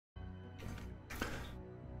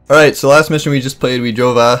Alright, so last mission we just played, we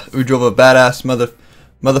drove a badass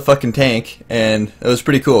motherfucking tank, and it was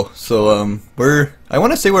pretty cool. So I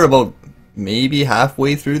want to say we're about maybe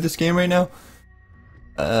halfway through this game right now,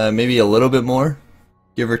 maybe a little bit more,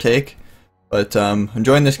 give or take. But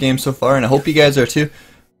enjoying this game so far, and I hope you guys are too.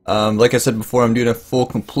 Like I said before, I'm doing a full,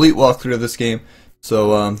 complete walkthrough of this game,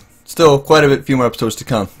 so still quite a few more episodes to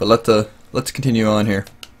come. But let's continue on here.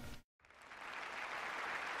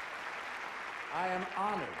 I am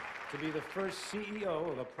honored to be the first CEO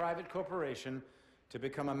of a private corporation to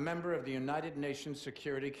become a member of the United Nations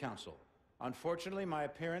Security Council. Unfortunately, my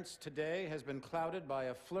appearance today has been clouded by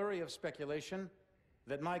a flurry of speculation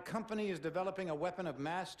that my company is developing a weapon of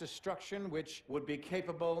mass destruction which would be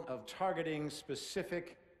capable of targeting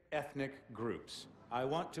specific ethnic groups. I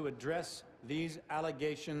want to address these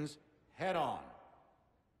allegations head on.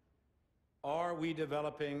 Are we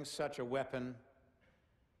developing such a weapon?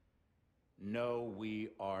 No, we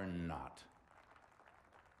are not.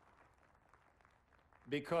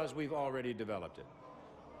 Because we've already developed it.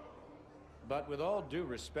 But with all due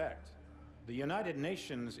respect, the United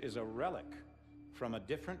Nations is a relic from a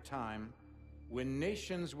different time when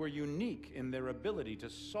nations were unique in their ability to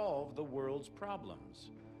solve the world's problems.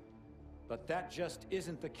 But that just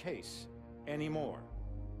isn't the case anymore.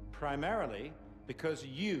 Primarily because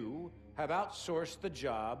you have outsourced the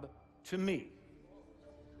job to me.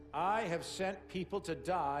 I have sent people to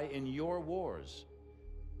die in your wars.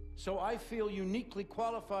 So I feel uniquely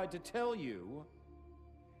qualified to tell you,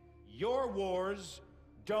 your wars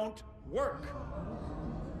don't work.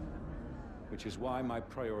 Which is why my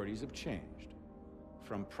priorities have changed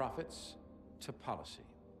from profits to policy.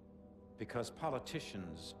 Because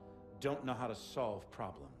politicians don't know how to solve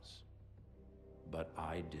problems, but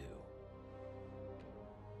I do.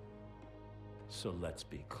 So let's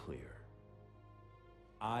be clear.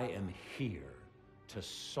 I am here to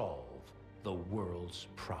solve the world's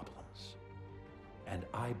problems. And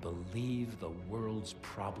I believe the world's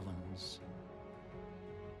problems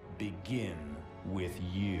begin with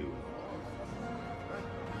you.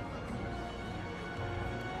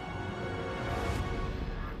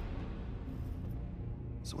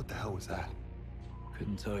 So what the hell was that?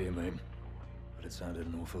 Couldn't tell you, mate. But it sounded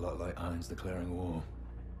an awful lot like Irons declaring war.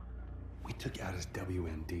 We took out his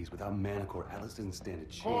WMDs without Manticore. Atlas didn't stand a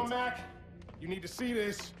chance. Come on, Mac. You need to see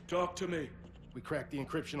this. Talk to me. We cracked the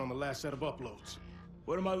encryption on the last set of uploads.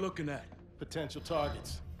 What am I looking at? Potential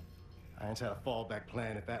targets. Irons had a fallback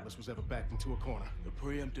plan if Atlas was ever backed into a corner. The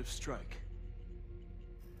preemptive strike.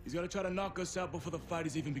 He's gonna try to knock us out before the fight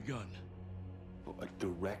has even begun. Well, a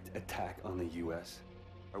direct attack on the U.S.?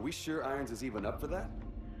 Are we sure Irons is even up for that?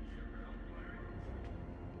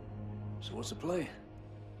 So what's the play?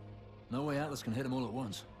 No way Atlas can hit them all at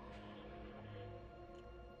once.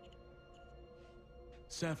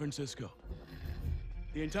 San Francisco.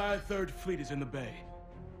 The entire Third Fleet is in the bay.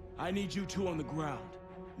 I need you two on the ground.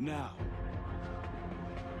 Now.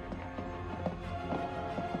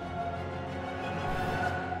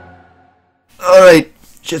 Alright,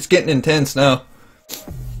 shit's getting intense now.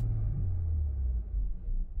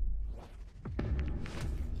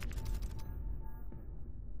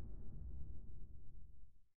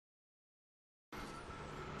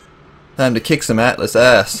 Time to kick some Atlas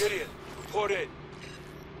ass. Gideon, report in.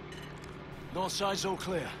 North side's all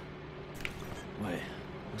clear. Wait,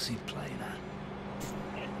 what's he playing at?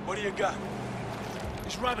 What do you got?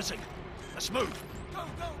 He's rabbiting. Let's move. Go,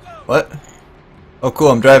 go, go! What? Oh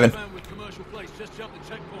cool, I'm driving. With commercial place just jumped the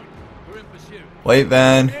checkpoint. We're in pursuit. White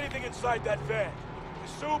van. Anything inside that van.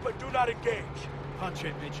 Pursue but do not engage. Punch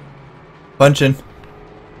it, Mitchell. Punching.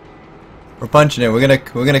 We're punching it. We're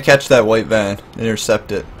gonna catch that white van.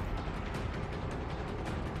 Intercept it.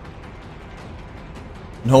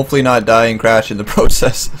 And hopefully not die and crash in the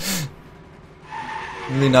process.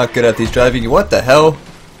 Really not good at these driving. What the hell?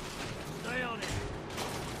 Stay on it.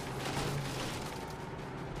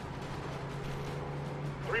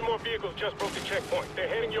 3 more vehicles just broke the checkpoint. They're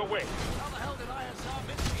heading your way. How the hell did ISR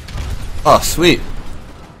miss me? Oh, sweet.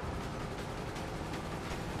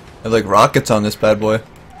 I have like rockets on this bad boy.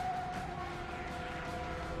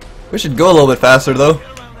 We should go a little bit faster though.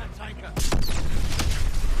 Get around that tanker.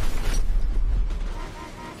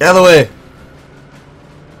 Get out of the way.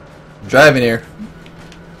 I'm driving here.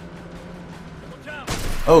 Watch out.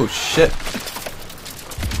 Oh shit.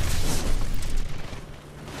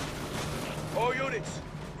 All units,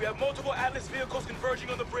 we have multiple Atlas vehicles converging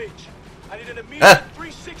on the bridge. I need an immediate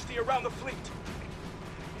 360 around the fleet.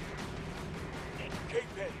 Cape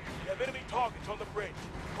Pen, we have enemy targets on the bridge.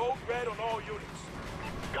 Code red on all units.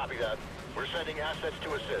 Copy that. We're sending assets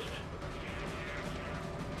to assist.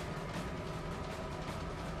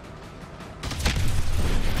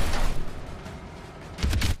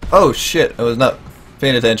 Oh shit, I was not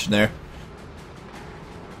paying attention there.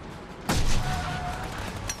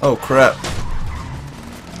 Oh crap.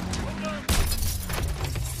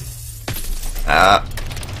 Ah.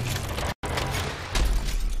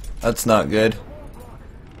 That's not good.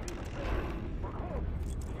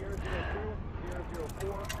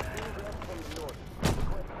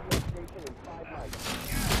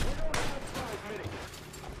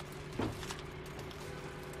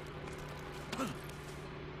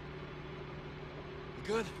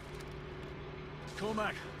 Good?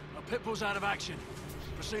 Cormac, our pit bull's out of action.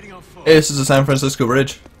 Proceeding on foot. Hey, this is the San Francisco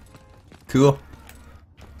Bridge. Cool.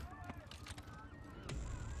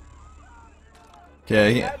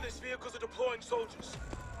 Okay. Atlas vehicles are deploying soldiers.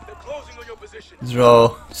 They're closing on your position. These are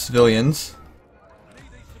all civilians.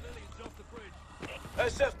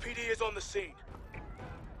 SFPD is on the scene.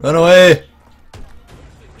 Run away!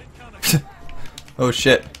 Oh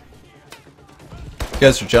shit. You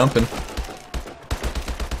guys are jumping.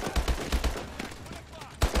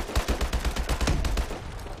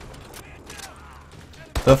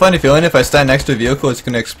 I have a funny feeling if I stand next to a vehicle it's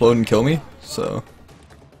gonna explode and kill me, so...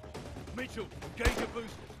 Mitchell, engage your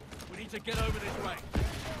boosters. We need to get over this way.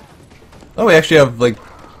 Oh, we actually have, like,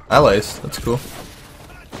 allies. That's cool.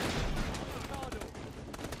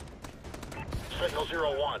 Signal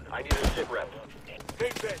 01. I need a sit rep.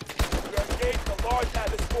 Big Ben, we are engaged a large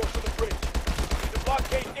Atlas force on the bridge. We need to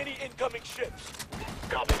blockade any incoming ships.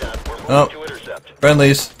 Copy that. We're moving Oh. to intercept.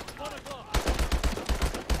 Friendlies.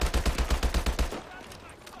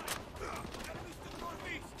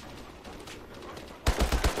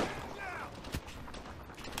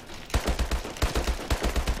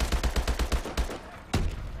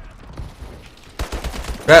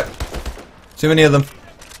 Crap. Too many of them.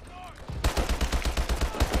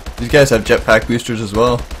 These guys have jetpack boosters as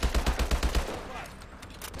well.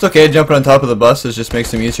 It's okay, jumping on top of the buses just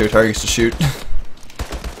makes them easier targets to shoot.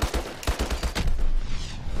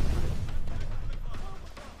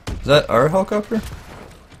 Is that our helicopter?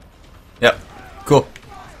 Yep. Cool.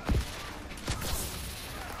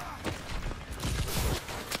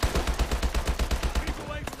 Keep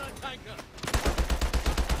away from that tanker.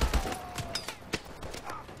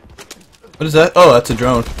 What is that? Oh, that's a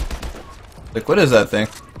drone. Like, what is that thing?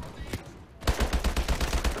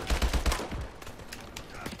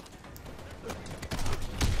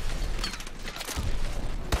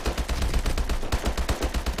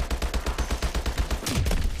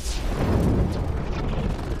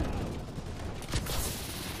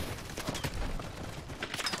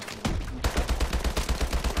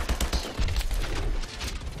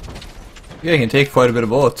 Yeah, he can take quite a bit of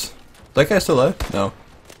bullets. Is that guy still alive? No.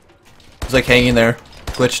 He's like hanging there,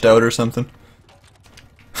 glitched out or something.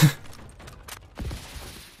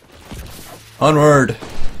 Onward!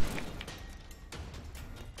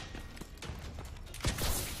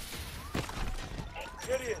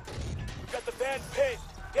 Gideon, we got the van pinned,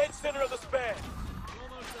 dead center of the span.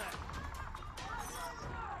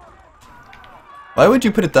 Why would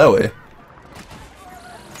you put it that way?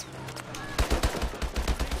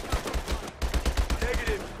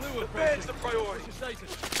 Negative. The van's the priority.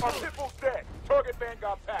 Our pit bull's dead. Target van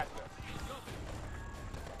got past us.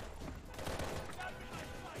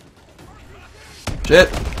 Shit!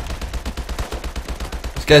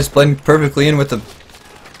 This guy's blending perfectly in with the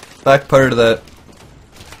back part of that.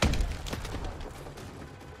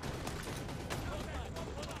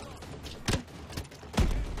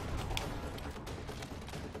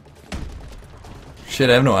 Shit,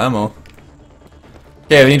 I have no ammo.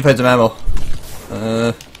 Okay, we need to find some ammo.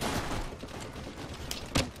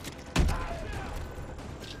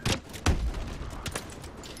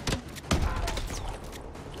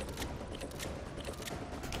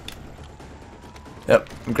 Yep,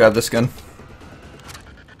 grab this gun.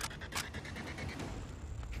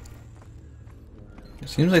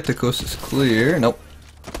 Seems like the coast is clear. Nope.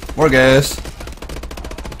 More guys. I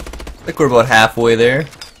think we're about halfway there.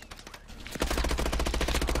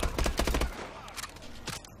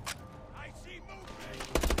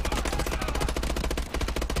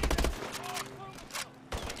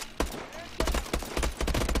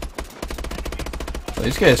 Well,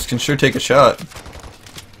 these guys can sure take a shot.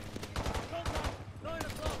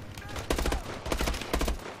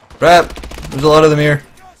 Crap! There's a lot of them here.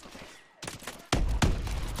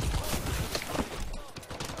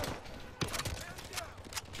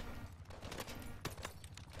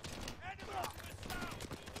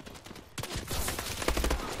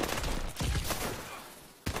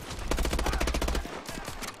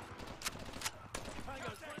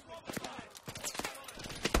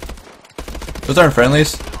 Those aren't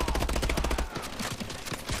friendlies.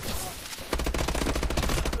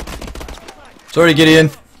 Sorry, Gideon.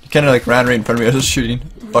 You kind of like ran right in front of me. I was just shooting.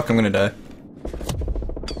 Fuck, I'm gonna die.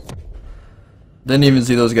 Didn't even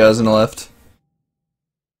see those guys on the left.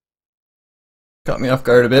 Caught me off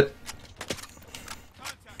guard a bit.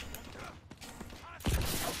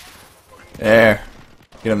 There.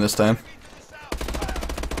 Get him this time.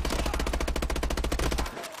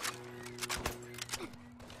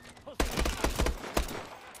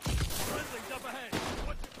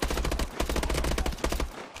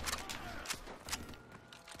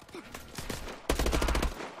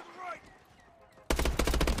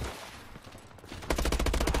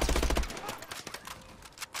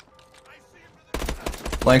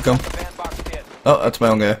 Flank him. Oh, that's my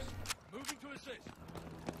own guy.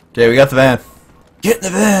 Okay, we got the van. Get in the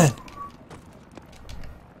van!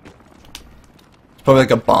 It's probably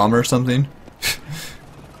like a bomb or something.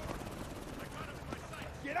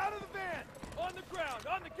 Get out of the van! On the ground!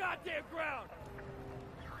 On the goddamn ground!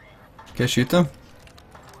 Okay, shoot them.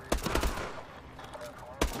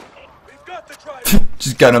 We've got the driver!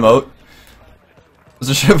 Just got him out.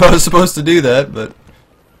 Wasn't sure if I was supposed to do that, but...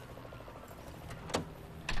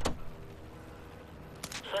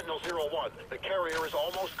 Sentinel 01, the carrier is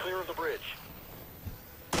almost clear of the bridge.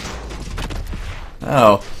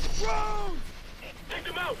 Ow. Take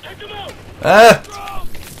them out! Take them out! Ah!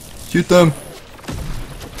 Shoot them!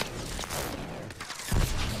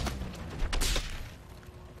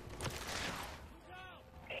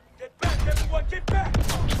 Get back, everyone! Get back!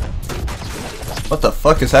 What the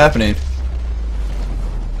fuck is happening?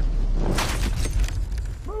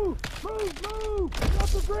 Move! Move! Move! Get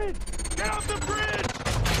off the bridge! Get off the bridge!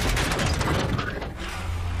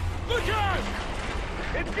 Look out!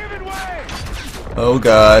 It's giving way! Oh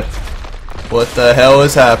god. What the hell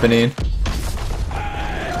is happening?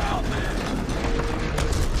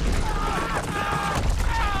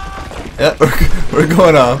 Yeah, we're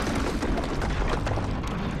going off.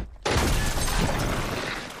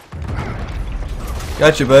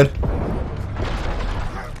 Gotcha, bud.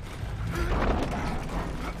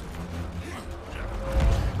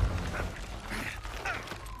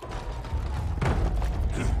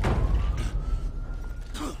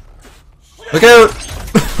 Look out!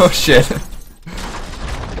 Oh shit.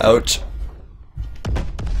 Ouch.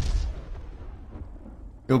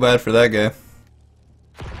 Feel bad for that guy.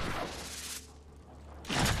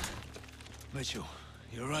 Mitchell,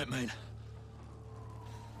 you alright, mate?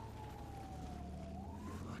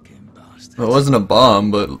 Fucking bastard. Well, it wasn't a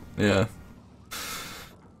bomb, but yeah.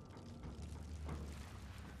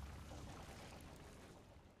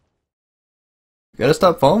 Gotta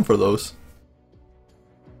stop falling for those.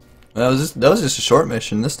 That was just a short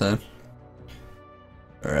mission this time.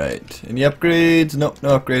 Alright. Any upgrades? Nope,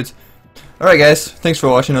 no upgrades. Alright guys, thanks for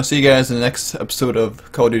watching. I'll see you guys in the next episode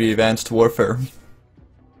of Call of Duty Advanced Warfare.